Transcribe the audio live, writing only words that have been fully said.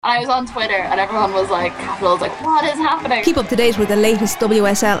I was on Twitter and everyone was like, Capitals, like, what is happening? Keep up to date with the latest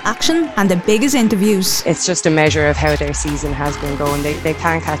WSL action and the biggest interviews. It's just a measure of how their season has been going. They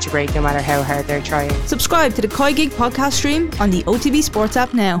can't catch a break no matter how hard they're trying. Subscribe to the Koi Gig podcast stream on the OTB Sports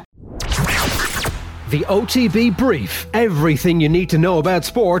app now. The OTB Brief. Everything you need to know about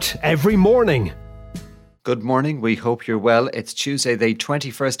sport every morning. Good morning, we hope you're well. It's Tuesday the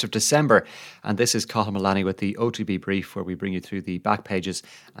 21st of December and this is Colin Mullaney with the OTB Brief, where we bring you through the back pages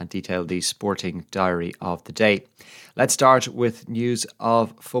and detail the sporting diary of the day. Let's start with news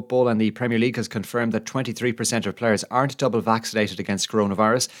of football, and the Premier League has confirmed that 23% of players aren't double vaccinated against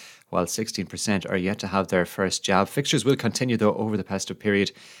coronavirus, while 16% are yet to have their first jab. Fixtures will continue though over the festive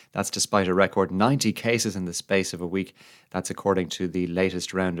period. That's despite a record 90 cases in the space of a week. That's according to the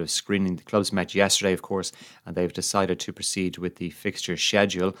latest round of screening. The clubs met yesterday, of course, and they've decided to proceed with the fixture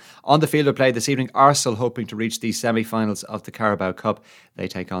schedule. On the field of play this evening, Arsenal hoping to reach the semi-finals of the Carabao Cup. They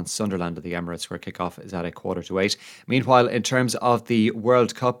take on Sunderland at the Emirates, where kick-off is at 7:45. Meanwhile, in terms of the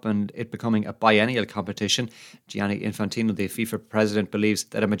World Cup and it becoming a biennial competition, Gianni Infantino, the FIFA president, believes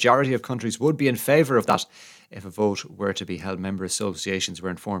that a majority of countries would be in favour of that if a vote were to be held. Member associations were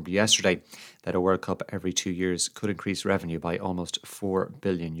informed yesterday that a World Cup every 2 years could increase revenue by almost €4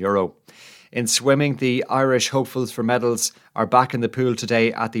 billion. In swimming, the Irish hopefuls for medals are back in the pool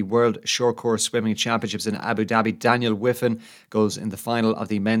today at the World Short Course Swimming Championships in Abu Dhabi. Daniel Whiffen goes in the final of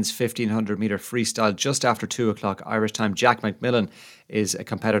the men's 1500 metre freestyle just after 2 o'clock Irish time. Jack McMillan is a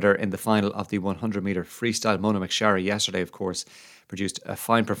competitor in the final of the 100 metre freestyle. Mona McSharry yesterday, of course, produced a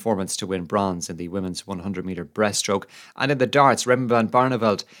fine performance to win bronze in the women's 100 metre breaststroke. And in the darts, Remy van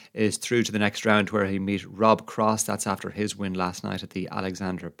Barneveld is through to the next round, where he meet Rob Cross. That's after his win last night at the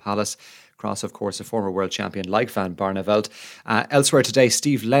Alexandra Palace. Cross, of course, a former world champion like Van Barneveld. Elsewhere today,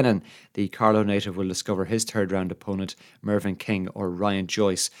 Steve Lennon, the Carlow native, will discover his third round opponent. Mervyn King or Ryan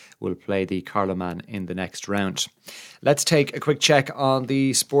Joyce will play the Carlow man in the next round. Let's take a quick check on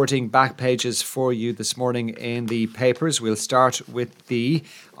the sporting back pages for you this morning in the papers. We'll start with the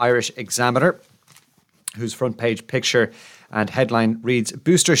Irish Examiner, whose front page picture and headline reads,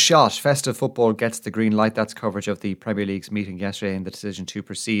 Booster shot, festive football gets the green light. That's coverage of the Premier League's meeting yesterday and the decision to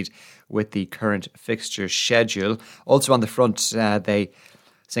proceed with the current fixture schedule. Also on the front, they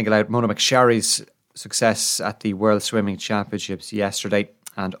single out Mona McSharry's success at the World Swimming Championships yesterday,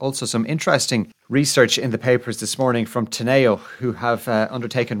 and also some interesting research in the papers this morning from Teneo, who have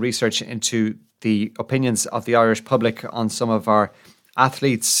undertaken research into the opinions of the Irish public on some of our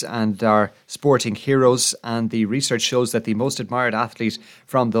athletes and our sporting heroes, and the research shows that the most admired athlete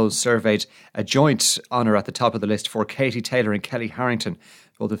from those surveyed, a joint honour at the top of the list for Katie Taylor and Kelly Harrington,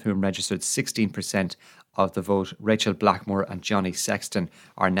 both of whom registered 16% of the vote. Rachel Blackmore and Johnny Sexton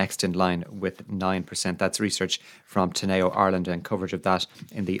are next in line with 9%. That's research from Teneo Ireland, and coverage of that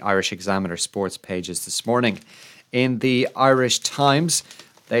in the Irish Examiner sports pages this morning. In the Irish Times,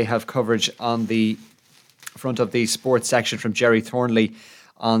 they have coverage on the front of the sports section from Jerry Thornley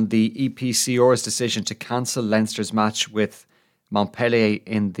on the EPCR's decision to cancel Leinster's match with Montpellier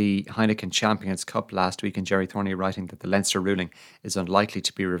in the Heineken Champions Cup last week. And Jerry Thornley writing that the Leinster ruling is unlikely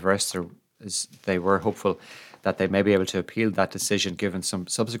to be reversed. They were hopeful that they may be able to appeal that decision given some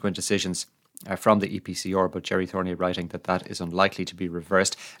subsequent decisions from the EPCR, but Jerry Thornley writing that that is unlikely to be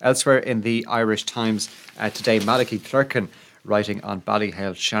reversed. Elsewhere in the Irish Times today, Malachy Clerkin writing on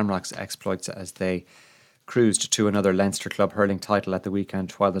Ballyhale Shamrocks' exploits as they cruised to another Leinster club hurling title at the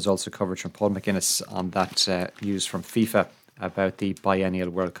weekend, while there's also coverage from Paul McGuinness on that news from FIFA about the biennial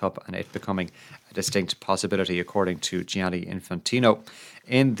World Cup and it becoming a distinct possibility, according to Gianni Infantino.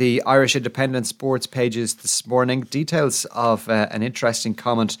 In the Irish Independent sports pages this morning, details of an interesting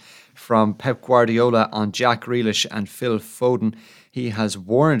comment from Pep Guardiola on Jack Grealish and Phil Foden. He has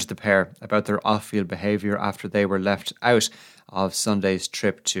warned the pair about their off-field behaviour after they were left out of Sunday's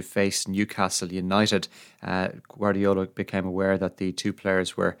trip to face Newcastle United. Guardiola became aware that the two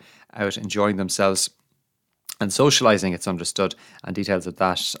players were out enjoying themselves and socialising, it's understood, and details of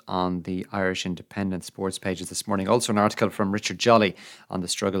that on the Irish Independent sports pages this morning. Also an article from Richard Jolly on the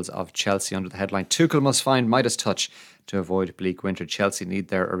struggles of Chelsea under the headline, Tuchel must find Midas touch to avoid bleak winter. Chelsea need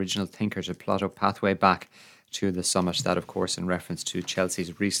their original thinker to plot a pathway back to the summit. That, of course, in reference to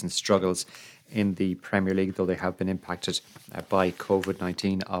Chelsea's recent struggles in the Premier League, though they have been impacted by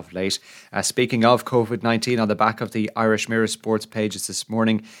COVID-19 of late. Speaking of COVID-19, on the back of the Irish Mirror sports pages this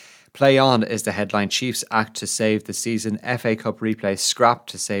morning, Play on is the headline. Chiefs act to save the season. FA Cup replay scrapped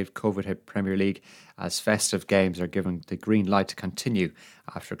to save COVID-hit Premier League as festive games are given the green light to continue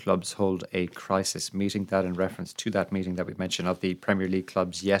after clubs hold a crisis meeting. That in reference to that meeting that we mentioned of the Premier League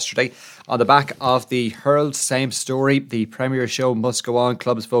clubs yesterday. On the back of the hurled, same story. The Premier show must go on.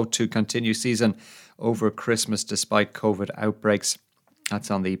 Clubs vote to continue season over Christmas despite COVID outbreaks.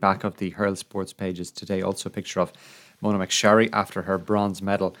 That's on the back of the Hurl Sports pages today. Also a picture of Mona McSharry after her bronze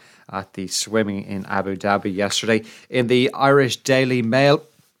medal at the swimming in Abu Dhabi yesterday. In the Irish Daily Mail,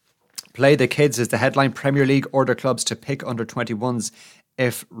 Play the Kids is the headline. Premier League order clubs to pick under 21s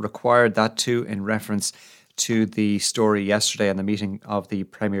if required. That too in reference to the story yesterday and the meeting of the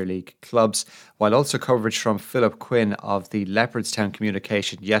Premier League clubs, while also coverage from Philip Quinn of the Leopardstown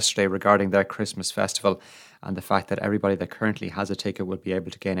communication yesterday regarding their Christmas festival and the fact that everybody that currently has a ticket will be able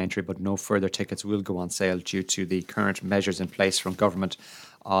to gain entry, but no further tickets will go on sale due to the current measures in place from government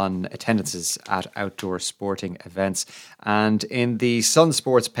on attendances at outdoor sporting events. And in the Sun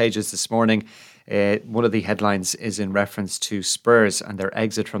Sports pages this morning, one of the headlines is in reference to Spurs and their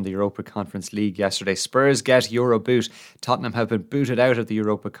exit from the Europa Conference League yesterday. Spurs get Euro boot. Tottenham have been booted out of the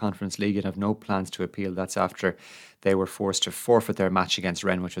Europa Conference League and have no plans to appeal. That's after they were forced to forfeit their match against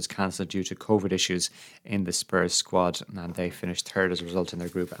Rennes, which was cancelled due to COVID issues in the Spurs squad. And they finished third as a result in their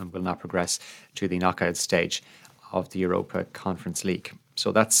group and will not progress to the knockout stage of the Europa Conference League.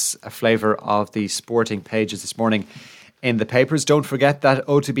 So that's a flavour of the sporting pages this morning in the papers. Don't forget that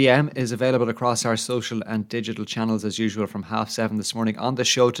OTBM is available across our social and digital channels as usual from 7:30 this morning. On the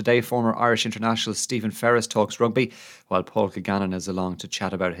show today, former Irish international Stephen Ferris talks rugby, while Paul Kilgannon is along to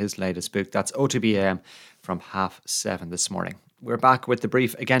chat about his latest book. That's OTBM from 7:30 this morning. We're back with the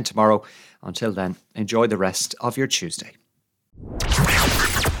brief again tomorrow. Until then, enjoy the rest of your Tuesday.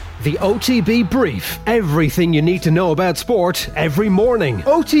 The OTB Brief. Everything you need to know about sport every morning.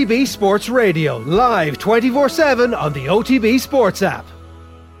 OTB Sports Radio. Live 24/7 on the OTB Sports app.